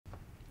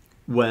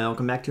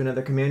Welcome back to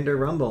another Commander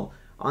Rumble.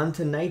 On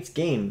tonight's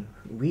game,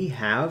 we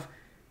have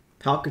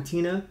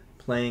Palkatina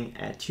playing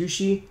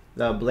Atsushi,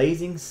 the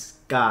Blazing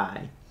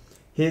Sky.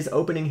 His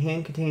opening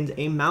hand contains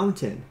a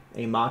Mountain,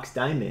 a Mox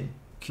Diamond,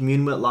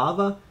 Commune with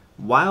Lava,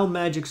 Wild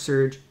Magic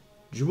Surge,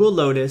 Jewel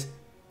Lotus,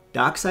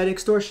 Dockside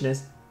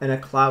Extortionist, and a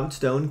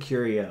Cloudstone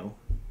Curio.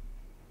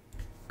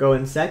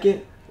 Going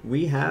second,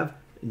 we have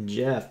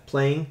Jeff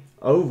playing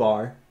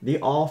Orvar, the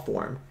All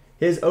Form.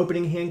 His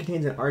opening hand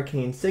contains an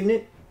Arcane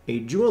Signet, a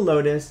Jewel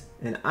Lotus,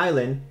 an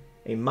Island,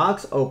 a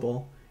Mox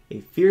Opal, a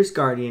Fierce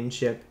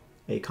Guardianship,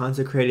 a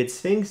Consecrated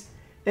Sphinx,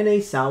 and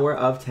a Sour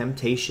of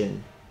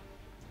Temptation.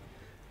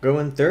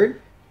 Going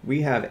third,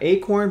 we have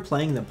Acorn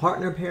playing the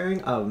partner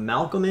pairing of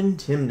Malcolm and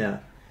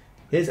Tymna.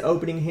 His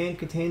opening hand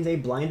contains a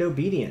Blind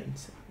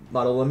Obedience,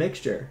 Bottle of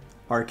Mixture,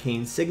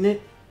 Arcane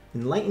Signet,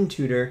 Enlightened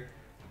Tutor,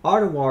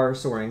 Artawar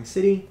Soaring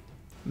City,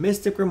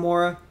 Mystic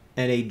Remora,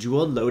 and a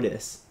Jeweled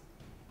Lotus.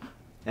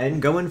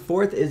 And going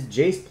fourth is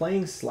Jace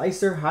playing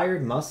Slicer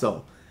Hired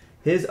Muscle.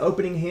 His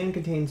opening hand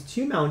contains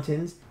two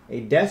mountains,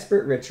 a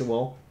Desperate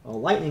Ritual, a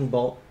Lightning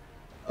Bolt,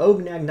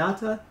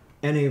 Ognagnata,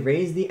 and a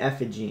Raise the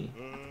Effigy.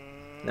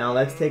 Now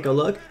let's take a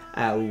look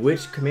at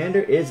which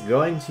commander is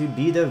going to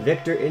be the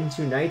victor in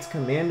tonight's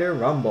Commander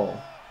Rumble.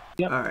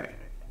 Yep. Alright,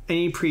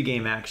 any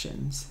pre-game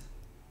actions?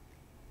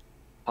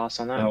 Pass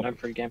on that, Nope. no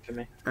pre-game for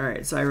me.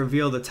 Alright, so I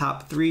reveal the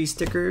top 3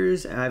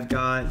 stickers. I've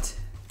got,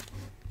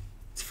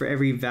 it's for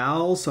every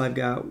vowel, so I've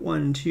got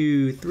 1,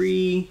 2,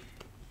 3.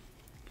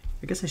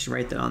 I guess I should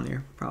write that on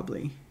there,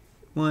 probably.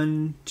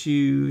 1,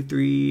 2,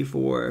 3,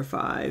 4,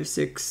 5,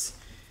 6,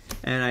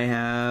 and I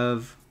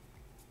have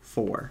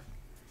 4.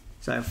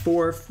 So I have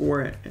 4,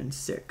 4, and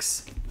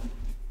 6.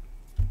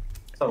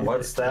 So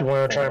what's that? You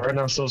want to try to for?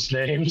 pronounce those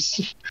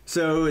names?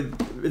 So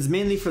it's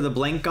mainly for the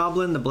Blank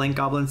Goblin. The Blank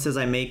Goblin says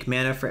I make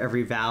mana for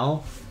every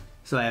vowel.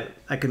 So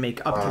I could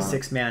make up to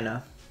 6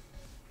 mana.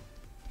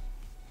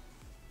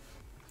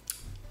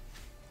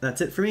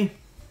 That's it for me.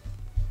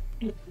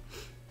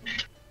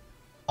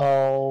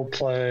 I'll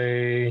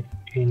play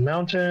a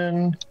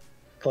mountain,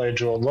 play a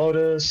Jewel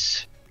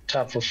Lotus,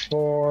 tap for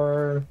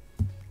 4,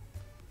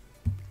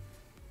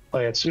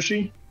 play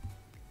Atsushi,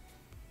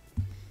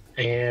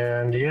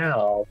 and yeah,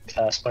 I'll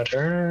pass my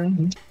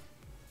turn.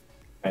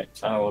 Right,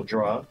 I will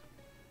draw.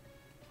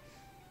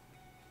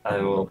 I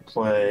will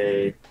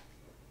play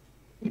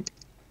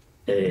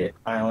a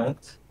island.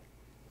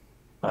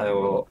 I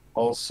will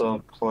also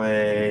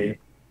play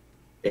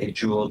a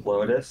Jeweled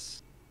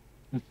Lotus.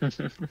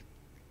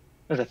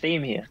 There's a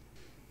theme here.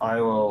 I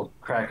will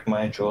crack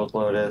my Jeweled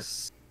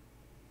Lotus,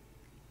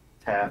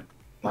 tap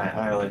my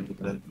island,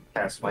 and then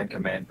cast my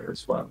commander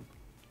as well.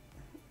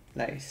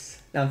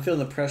 Nice. Now I'm feeling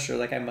the pressure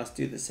like I must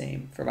do the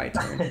same for my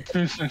turn.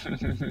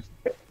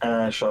 And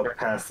I shall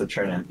pass the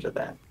turn after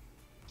that.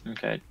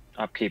 Okay,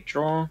 upkeep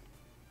draw.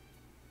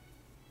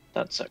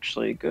 That's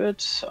actually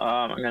good.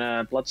 I'm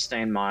gonna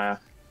Bloodstain Mire.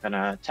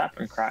 Gonna tap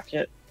and crack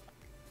it.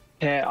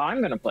 Yeah,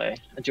 I'm gonna play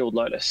a Jeweled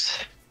Lotus.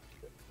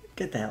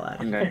 Get the hell out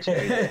of I'm here. going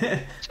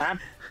to tap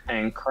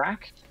and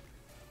crack.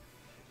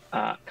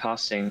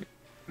 Casting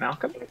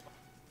Malcolm.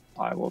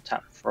 I will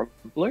tap for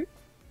blue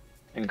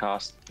and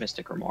cast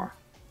Mystic Remora.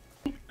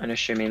 And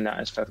assuming that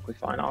is perfectly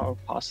fine, I'll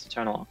pass the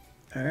turn along.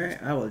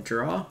 Alright, I will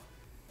draw.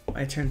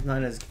 My turn's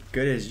not as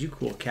good as you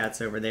cool cats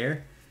over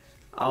there.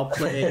 I'll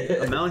play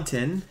a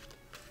mountain,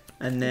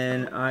 and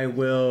then I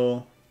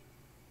will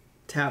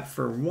tap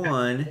for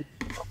 1,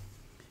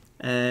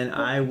 and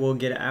I will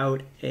get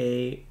out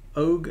a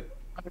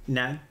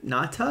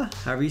Ognagnata,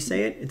 however you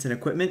say it. It's an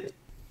equipment.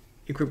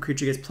 Equipped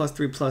creature gets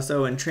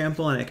 +3/+0 and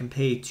trample, and I can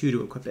pay 2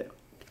 to equip it.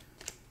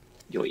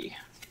 Yoi.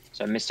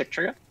 So Mystic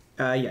Trigger.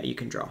 Yeah, you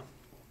can draw.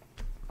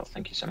 Well,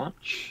 thank you so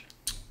much.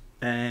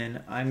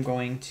 And I'm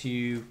going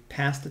to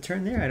pass the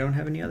turn there. I don't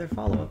have any other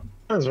follow-up.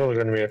 That's really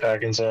going to be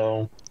attacking,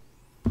 so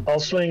I'll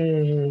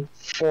swing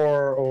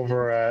 4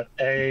 over at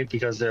A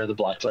because they're the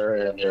black player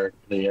and they're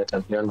the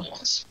attempting on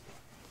minus.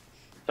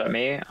 So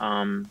me,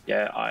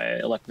 yeah, I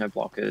elect no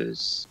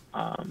blockers.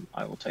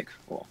 I will take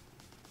 4.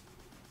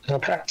 I'll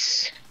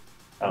pass.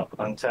 I'll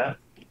untap,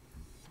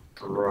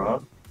 draw.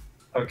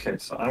 Okay,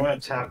 so I'm going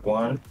to tap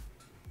 1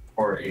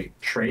 for a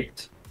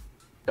trait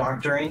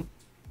doctoring,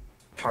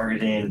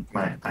 targeting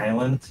my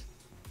island.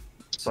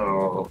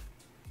 So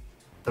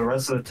the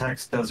rest of the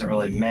text doesn't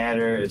really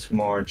matter. It's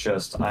more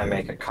just I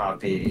make a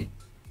copy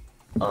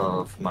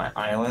of my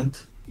island.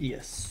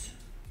 Yes.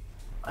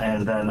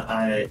 And then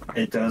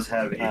it does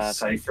have a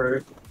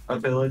cipher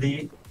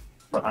ability,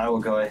 but I will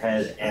go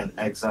ahead and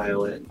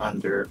exile it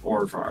under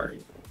Orvar.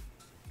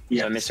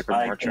 So Mystic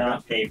Remora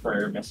trigger. Pay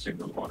for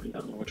Mystic Remora.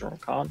 We'll draw a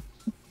card.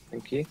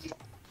 Thank you.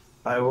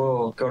 I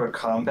will go to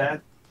combat.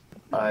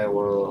 I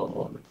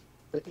will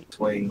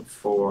swing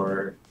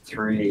for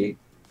 3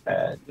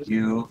 at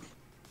you,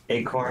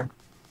 Acorn.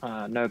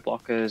 No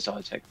blockers.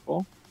 I take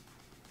 4.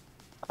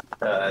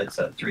 It's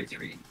a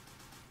 3/3.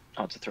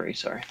 Oh, it's a 3.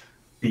 Sorry.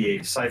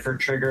 The Cipher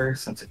trigger,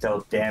 since it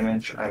dealt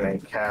damage, I may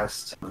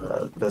cast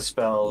the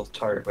spell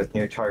target with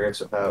new targets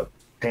without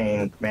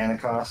paying mana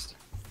cost.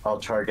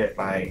 I'll target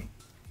my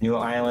new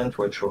island,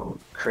 which will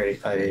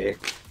create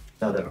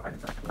another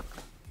island.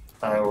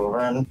 I will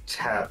then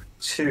tap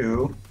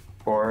 2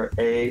 for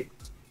a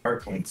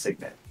arcane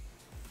signet.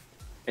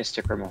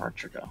 Mystic Remote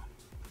Trigger.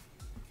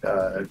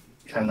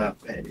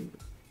 Cannot pay.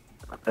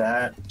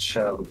 That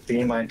shall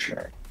be my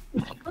turn.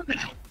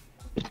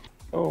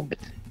 Oh,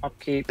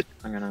 upkeep.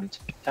 I'm gonna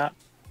tap.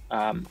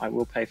 I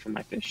will pay for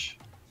my fish.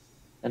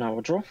 Then I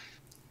will draw.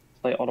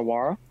 Play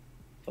Orvar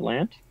for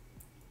land.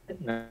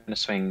 I'm gonna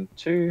swing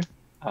 2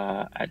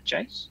 at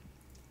Jace.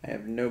 I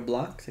have no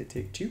blocks. I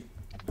take 2.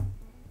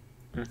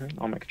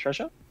 I'll make a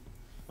treasure.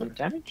 1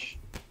 damage.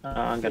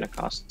 I'm gonna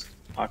cast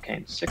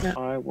Arcane Signet.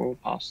 I will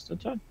pass the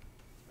turn.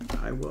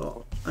 I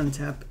will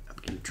untap,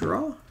 upkeep,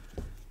 draw.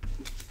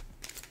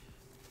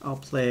 I'll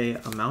play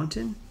a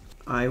mountain.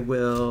 I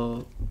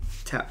will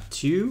tap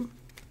 2,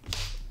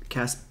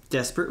 cast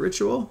Desperate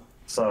Ritual.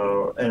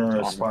 So in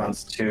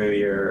response to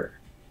your,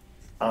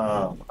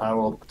 I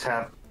will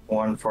tap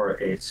 1 for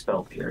a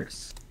spell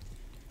pierce.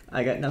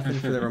 I got nothing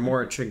for the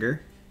Remora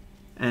trigger,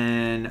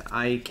 and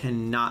I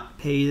cannot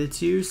pay the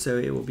 2, so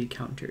it will be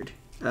countered.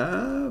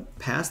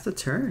 Pass the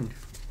turn.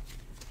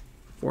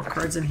 4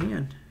 cards in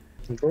hand.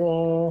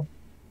 Draw.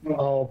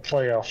 I'll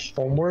play a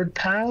Homeward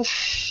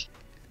Pass.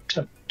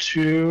 Tap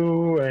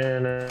 2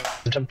 and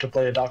attempt to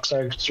play a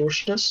Dockside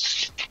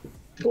Extortionist.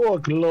 Oh,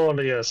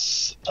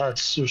 glorious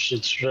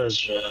Atsushi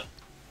treasure.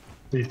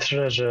 The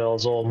treasure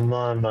is all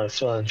mine, my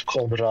friend,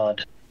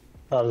 comrade.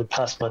 I'll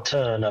pass my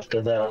turn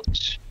after that.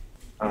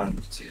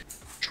 To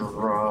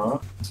draw.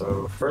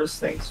 So first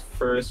things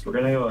first, we're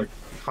gonna go to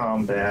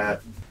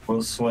combat.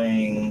 We'll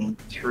swing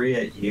 3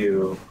 at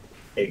you,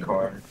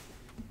 Acorn.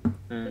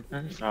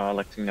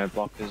 Electing no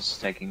blockers,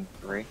 taking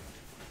 3.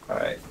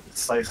 Alright,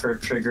 Slicer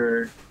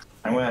trigger.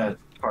 I'm gonna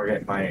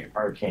target my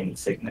arcane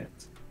signet.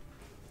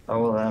 I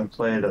will then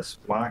play this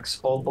Mox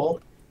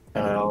Bolt,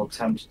 and I'll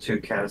attempt to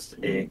cast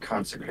a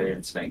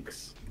Consecrated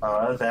Sphinx.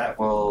 That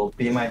will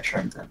be my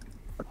turn then.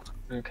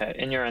 Okay,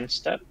 in your end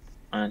step,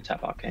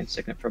 tap Arcane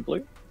Signet for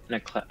blue,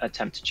 and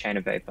attempt to Chain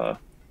of Vapor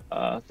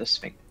the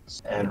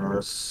Sphinx. In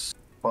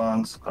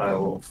response, I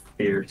will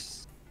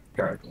Fierce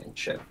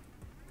Guardianship.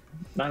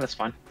 No, that's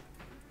fine.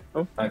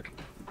 Oh, Okay.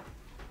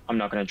 I'm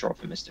not going to draw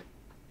for Mystic.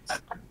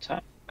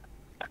 Tap.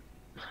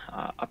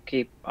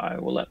 Upkeep, I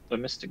will let the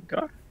Mystic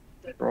go.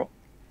 Draw.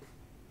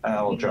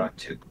 I will draw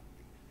 2.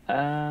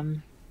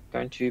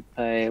 Going to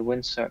play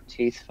Windsoak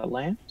Teeth for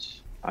land.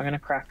 I'm going to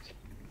crack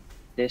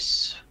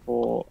this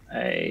for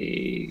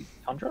a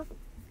Tundra.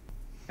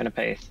 I'm going to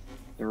pay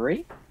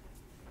 3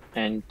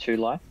 and 2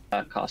 life.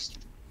 Cast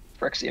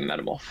Phyrexian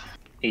Metamorph.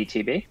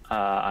 ETB.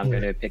 I'm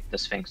going to pick the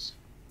Sphinx.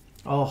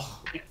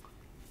 Oh.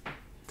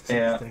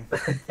 Yeah.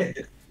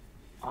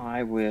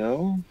 I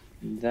will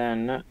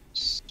then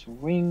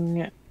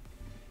swing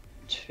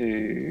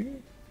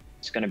to...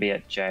 It's going to be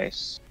at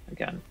Jace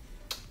again.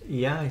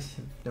 Yeah, I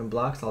see no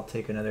blocks. I'll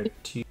take another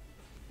 2.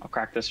 I'll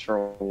crack this for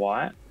a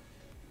white.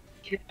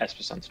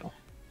 Esper Sentinel.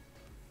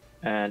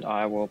 And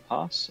I will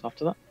pass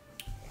after that.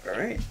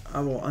 Alright,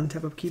 I will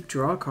untap, upkeep,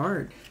 draw a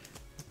card.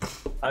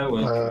 I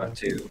will draw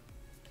 2.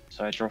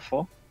 So I draw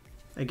 4.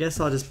 I guess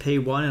I'll just pay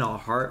 1 and I'll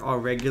heart all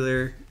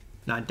regular,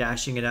 not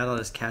dashing it out. I'll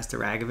just cast a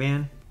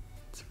Ragavan.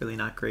 It's really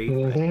not great.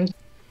 But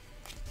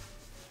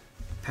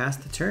pass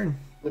the turn.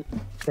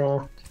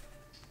 Draw.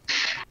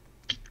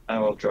 I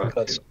will draw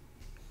 2.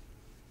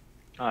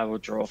 I will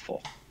draw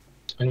 4.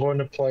 I'm going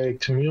to play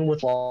Commune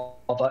with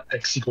Lava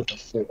X equal to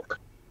 4.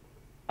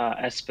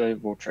 Esper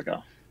will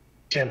trigger.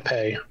 Can't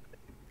pay.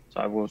 So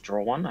I will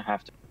draw 1. I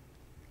have to.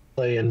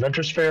 Play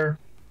Inventor's Fair.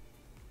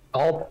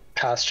 I'll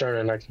pass turn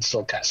and I can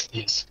still cast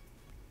these.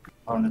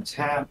 On the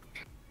tap,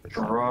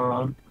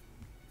 draw.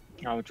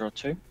 I will draw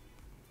 2.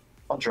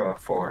 I'll draw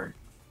 4.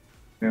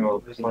 We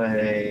will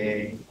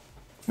play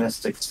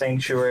Mystic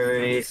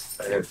Sanctuary.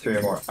 I have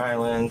 3 more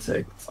islands.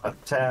 It's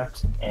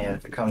untapped, and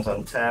if it comes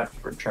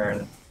untapped,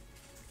 return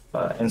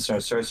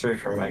instant sorcery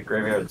from my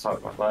graveyard to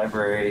top of my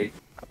library.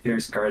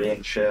 Fierce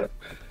Guardianship.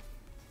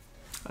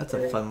 That's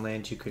a fun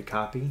land you could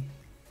copy.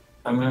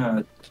 I'm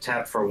gonna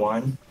tap for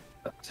 1.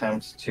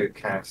 Attempt to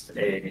cast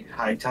a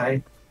High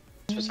Tide.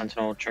 Esper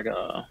Sentinel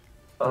trigger.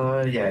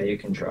 Yeah, you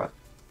can draw.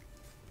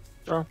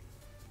 Draw.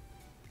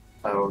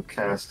 I will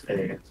cast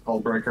a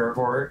Hullbreaker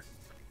Horde.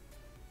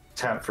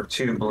 Tap for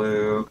 2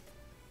 blue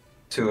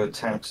to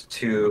attempt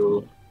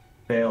to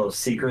Veil of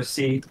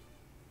Secrecy,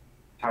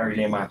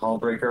 targeting my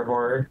Hullbreaker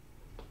Horde,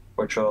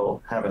 which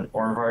will have an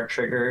Orvar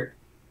trigger,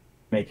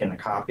 making a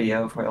copy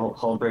of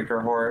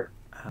Hullbreaker Horde.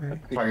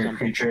 Target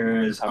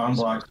creature is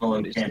unblockable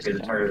and can't be the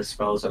target of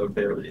spells or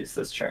abilities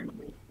this turn.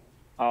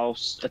 I'll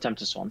attempt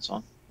to Swan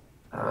Song.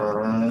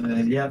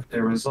 Yep, it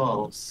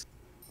resolves.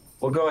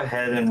 We'll go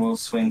ahead and we'll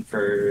swing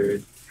for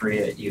 3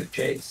 at you,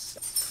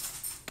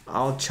 Jace.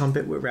 I'll chump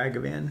it with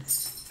Ragavan.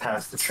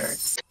 Pass the turn.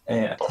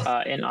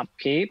 Yeah. In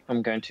upkeep,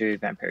 I'm going to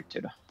Vampiric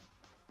Tutor.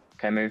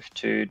 Okay, move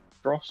to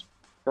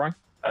drawing.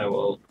 I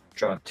will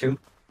draw 2.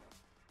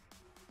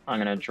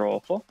 I'm going to draw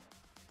 4.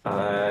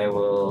 I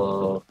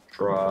will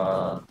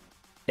draw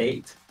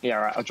 8. Yeah,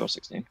 alright, I'll draw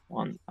 16.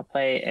 1. I'll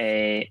play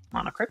a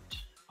Mana Crypt.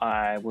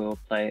 I will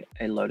play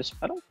a Lotus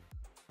Petal.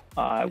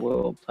 I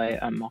will play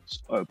a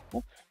Mox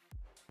Opal.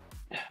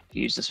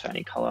 Use this for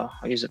any color.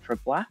 I'll use it for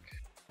black.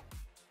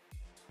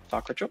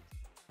 Dark Ritual.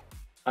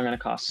 I'm going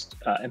to cast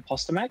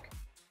Imposter Mech.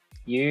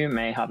 You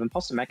may have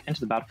Imposter Mech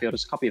enter the battlefield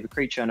as a copy of a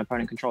creature an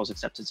opponent controls,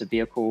 except it's a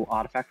vehicle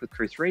artifact with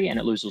crew 3 and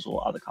it loses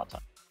all other card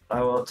types.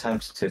 I will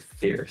attempt to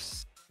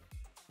Fierce.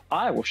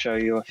 I will show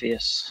you a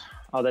Fierce.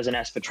 Oh, there's an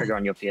S for trigger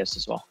on your Fierce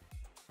as well.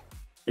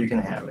 You can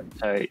have it.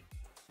 So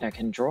I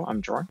can draw.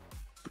 I'm drawing.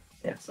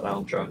 Yes,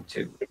 I'll draw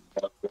 2.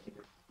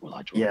 Will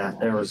I draw? Yeah,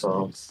 it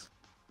resolves.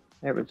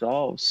 It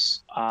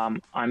resolves.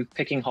 I'm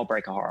picking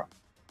Hullbreaker Horror.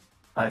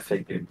 I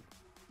figured.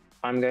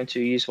 I'm going to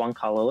use 1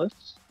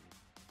 colorless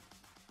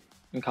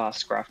and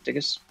cast Graph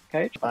Digger's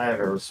Cage. I have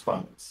a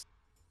response.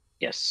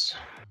 Yes.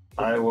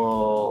 I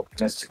will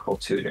Mystical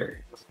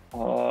Tutor.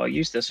 I'll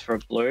use this for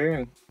blue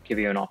and give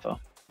you an offer.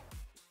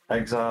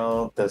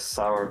 Exile the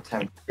Sour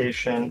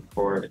Temptation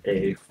for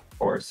a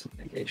Force of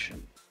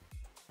Negation.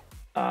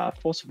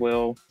 Force of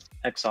Will,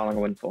 exiling a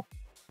Windfall.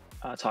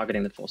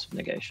 Targeting the Force of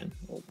Negation,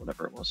 or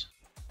whatever it was.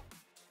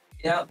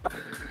 Yep.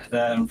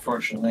 That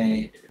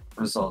unfortunately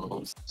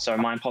resolves. So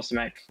my Imposter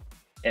Mech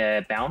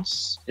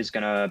bounce is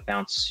going to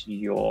bounce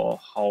your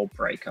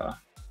Hullbreaker.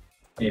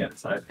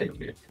 Yes, I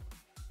figured.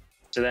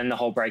 So then the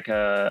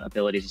Hullbreaker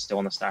abilities are still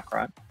on the stack,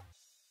 right?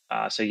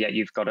 So yeah,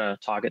 you've got a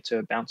target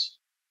to bounce.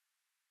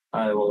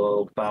 I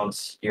will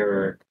bounce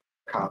your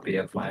copy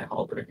of my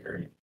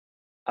Hullbreaker.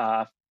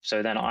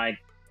 So then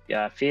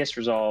Fierce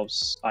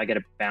resolves, I get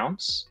a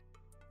bounce.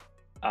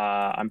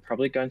 I'm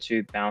probably going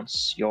to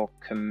bounce your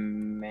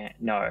command.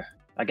 No,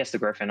 I guess the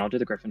Griffin. I'll do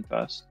the Griffin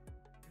first.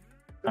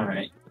 All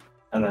right.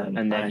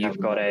 And then you've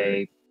got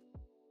a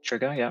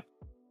trigger, yeah.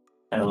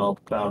 And I'll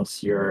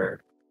bounce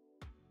your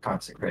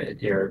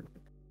Consecrated, your...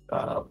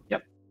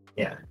 Yep.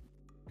 Yeah.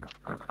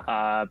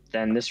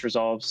 Then this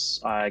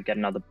resolves, I get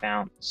another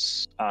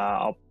bounce.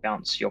 I'll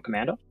bounce your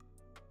commander.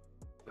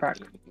 Crack.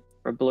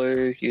 For a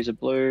blue, use a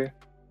blue.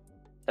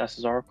 That's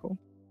his Oracle.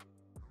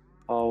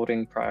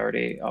 Holding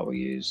priority, I will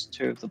use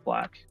 2 of the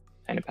black.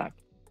 Painted Pack.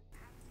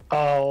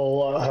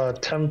 I'll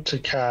attempt to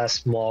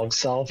cast Mog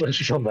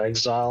Salvage from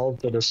Exile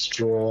to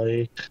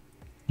destroy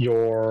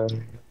your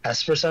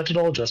Esper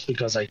Sentinel just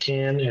because I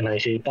can, and I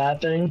hate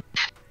that thing.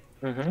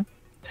 Mm-hmm.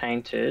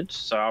 Tainted,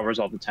 so I'll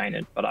resolve the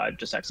Tainted, but I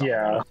just exile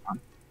one at a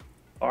time.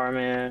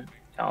 Boromir,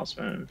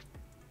 Talisman,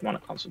 want a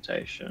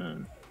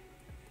Consultation,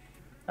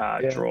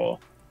 draw.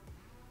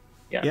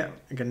 Yeah,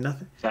 I got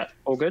nothing. Is that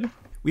all good?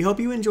 We hope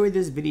you enjoyed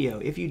this video.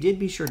 If you did,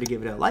 be sure to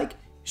give it a like,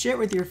 share it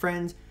with your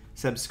friends,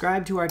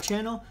 subscribe to our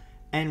channel,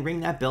 and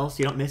ring that bell so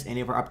you don't miss any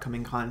of our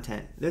upcoming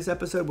content. This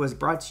episode was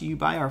brought to you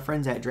by our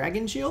friends at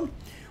Dragon Shield.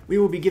 We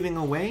will be giving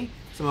away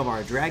some of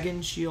our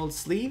Dragon Shield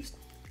sleeves.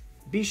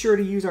 Be sure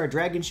to use our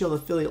Dragon Shield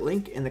affiliate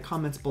link in the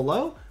comments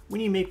below when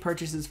you make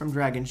purchases from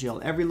Dragon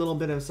Shield. Every little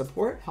bit of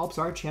support helps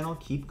our channel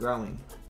keep growing.